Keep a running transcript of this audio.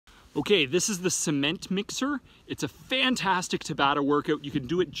Okay, this is the cement mixer. It's a fantastic Tabata workout. You can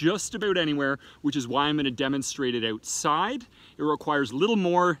do it just about anywhere, which is why I'm going to demonstrate it outside. It requires little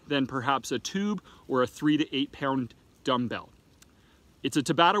more than perhaps a tube or a 3 to 8 pound dumbbell. It's a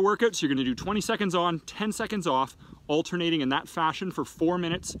Tabata workout, so you're going to do 20 seconds on, 10 seconds off, alternating in that fashion for 4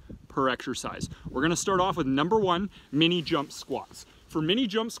 minutes per exercise. We're going to start off with number 1, mini jump squats. For mini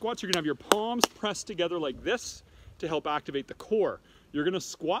jump squats, you're going to have your palms pressed together like this to help activate the core. You're going to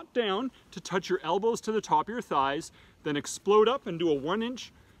squat down to touch your elbows to the top of your thighs, then explode up and do a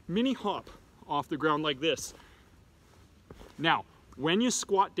 1-inch mini hop off the ground like this. Now, when you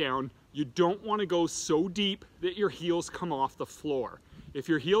squat down, you don't want to go so deep that your heels come off the floor. If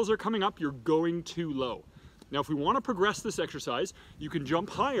your heels are coming up, you're going too low. Now, if we want to progress this exercise, you can jump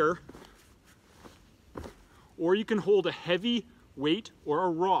higher, or you can hold a heavy weight or a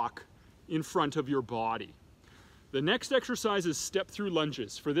rock in front of your body. The next exercise is step through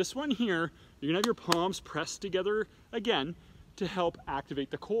lunges. For this one here, you're gonna have your palms pressed together again to help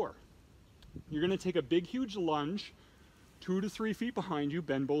activate the core. You're gonna take a big, huge lunge, 2 to 3 feet behind you,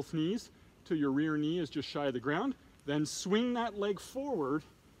 bend both knees till your rear knee is just shy of the ground, then swing that leg forward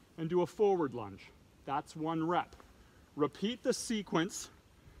and do a forward lunge. That's 1 rep. Repeat the sequence,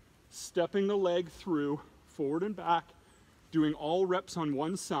 stepping the leg through, forward and back, doing all reps on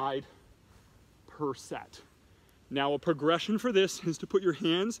one side per set. Now, a progression for this is to put your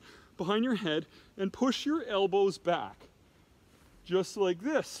hands behind your head and push your elbows back, just like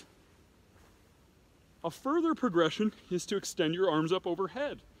this. A further progression is to extend your arms up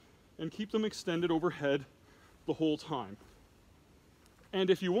overhead and keep them extended overhead the whole time. And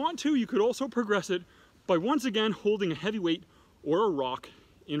if you want to, you could also progress it by once again holding a heavy weight or a rock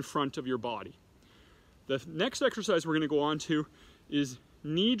in front of your body. The next exercise we're going to go on to is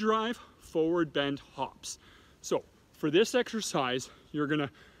knee drive forward bend hops. So for this exercise, you're going to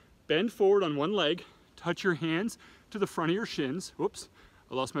bend forward on one leg, touch your hands to the front of your shins. Whoops,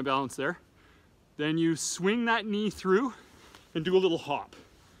 I lost my balance there. Then you swing that knee through and do a little hop.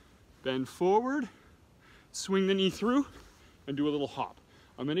 Bend forward, swing the knee through, and do a little hop.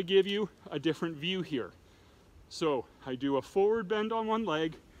 I'm going to give you a different view here. So I do a forward bend on one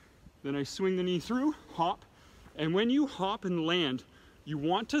leg, then I swing the knee through, hop, and when you hop and land, you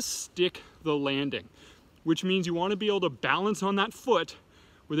want to stick the landing, which means you want to be able to balance on that foot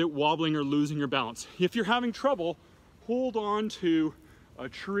without wobbling or losing your balance. If you're having trouble, hold on to a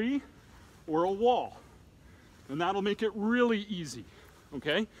tree or a wall, and that'll make it really easy,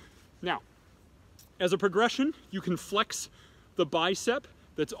 okay? Now, as a progression, you can flex the bicep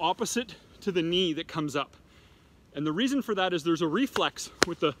that's opposite to the knee that comes up. And the reason for that is there's a reflex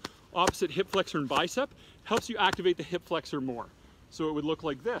with the opposite hip flexor and bicep, helps you activate the hip flexor more. So it would look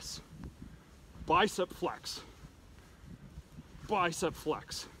like this. Bicep flex, bicep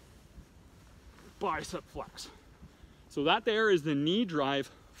flex, bicep flex. So that there is the knee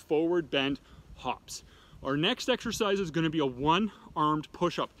drive forward bend hops. Our next exercise is going to be a one-armed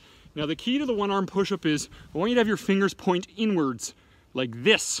push-up. Now the key to the one-arm push-up is I want you to have your fingers point inwards like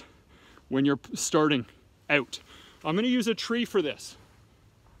this when you're starting out. I'm going to use a tree for this.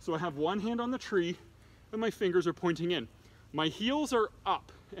 So I have one hand on the tree and my fingers are pointing in. My heels are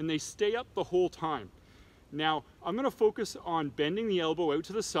up and they stay up the whole time. Now I'm going to focus on bending the elbow out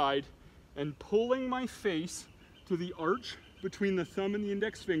to the side and pulling my face to the arch between the thumb and the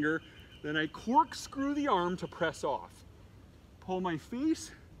index finger. Then I corkscrew the arm to press off. Pull my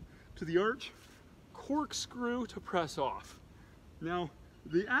face to the arch, corkscrew to press off. Now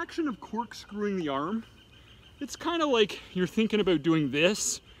the action of corkscrewing the arm, it's kind of like you're thinking about doing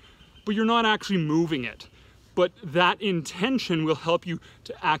this, but you're not actually moving it. But that intention will help you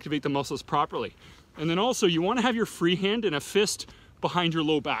to activate the muscles properly. And then also you want to have your free hand and a fist behind your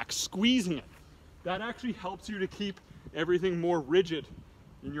low back, squeezing it. That actually helps you to keep everything more rigid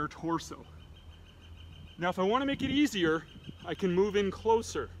in your torso. Now if I want to make it easier, I can move in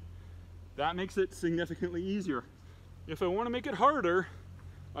closer. That makes it significantly easier. If I want to make it harder,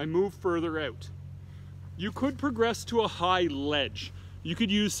 I move further out. You could progress to a high ledge. You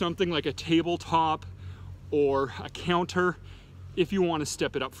could use something like a tabletop or a counter if you want to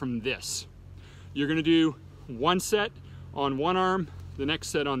step it up from this. You're going to do one set on one arm, the next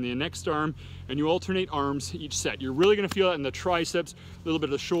set on the next arm, and you alternate arms each set. You're really going to feel that in the triceps, a little bit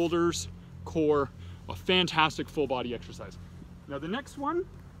of the shoulders, core, a fantastic full body exercise. Now the next one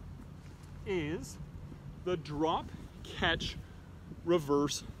is the drop, catch,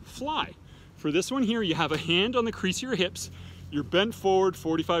 reverse fly. For this one here, you have a hand on the crease of your hips, you're bent forward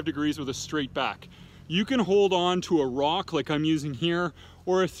 45 degrees with a straight back. You can hold on to a rock like I'm using here,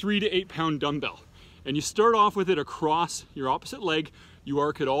 or a 3 to 8 pound dumbbell. And you start off with it across your opposite leg, You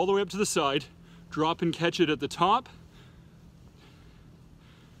arc it all the way up to the side, drop and catch it at the top,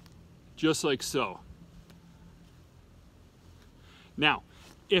 just like so. Now,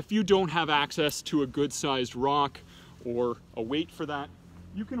 if you don't have access to a good sized rock or a weight for that,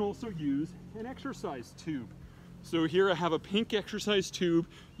 you can also use an exercise tube. So here I have a pink exercise tube.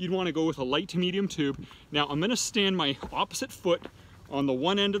 You'd want to go with a light to medium tube. Now I'm going to stand my opposite foot on the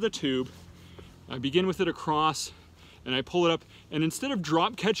one end of the tube. I begin with it across and I pull it up, and instead of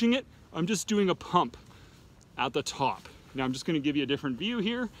drop catching it, I'm just doing a pump at the top. Now I'm just going to give you a different view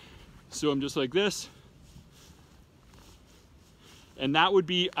here. So I'm just like this. And that would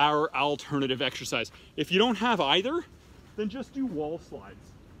be our alternative exercise. If you don't have either, then just do wall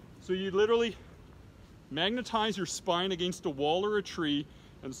slides. So you literally magnetize your spine against a wall or a tree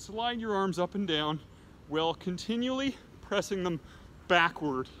and slide your arms up and down while continually pressing them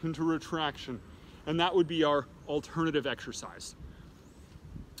backward into retraction. And that would be our alternative exercise.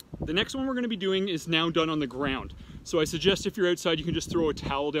 The next one we're going to be doing is now done on the ground. So I suggest if you're outside, you can just throw a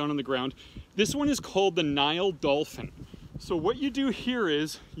towel down on the ground. This one is called the Nile Dolphin. So what you do here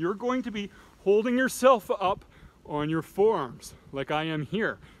is you're going to be holding yourself up on your forearms, like I am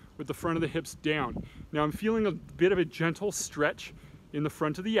here, with the front of the hips down. Now I'm feeling a bit of a gentle stretch in the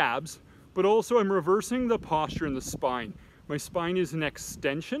front of the abs, but also I'm reversing the posture in the spine. My spine is an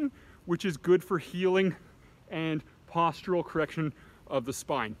extension, which is good for healing and postural correction of the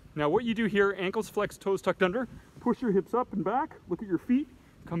spine. Now what you do here, ankles flexed, toes tucked under, push your hips up and back, look at your feet,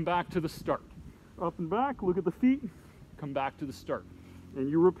 come back to the start. Up and back, look at the feet, come back to the start. And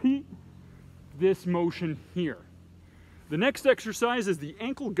you repeat this motion here. The next exercise is the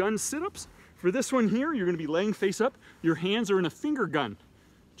ankle gun sit-ups. For this one here, you're going to be laying face up. Your hands are in a finger gun,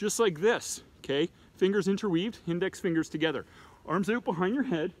 just like this, okay? Fingers interweaved, index fingers together. Arms out behind your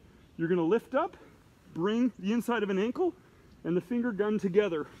head. You're going to lift up, bring the inside of an ankle and the finger gun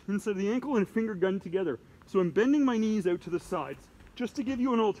together. Inside of the ankle and finger gun together. So I'm bending my knees out to the sides. Just to give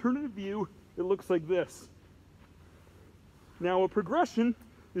you an alternative view, it looks like this. Now a progression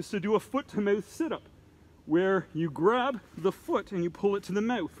is to do a foot to mouth sit-up, where you grab the foot and you pull it to the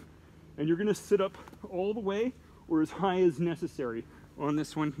mouth. And you're going to sit up all the way or as high as necessary on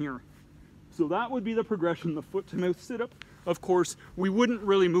this one here. So that would be the progression, the foot to mouth sit-up. Of course, we wouldn't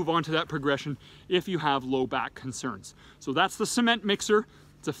really move on to that progression if you have low back concerns. So that's the cement mixer.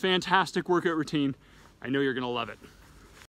 It's a fantastic workout routine. I know you're going to love it.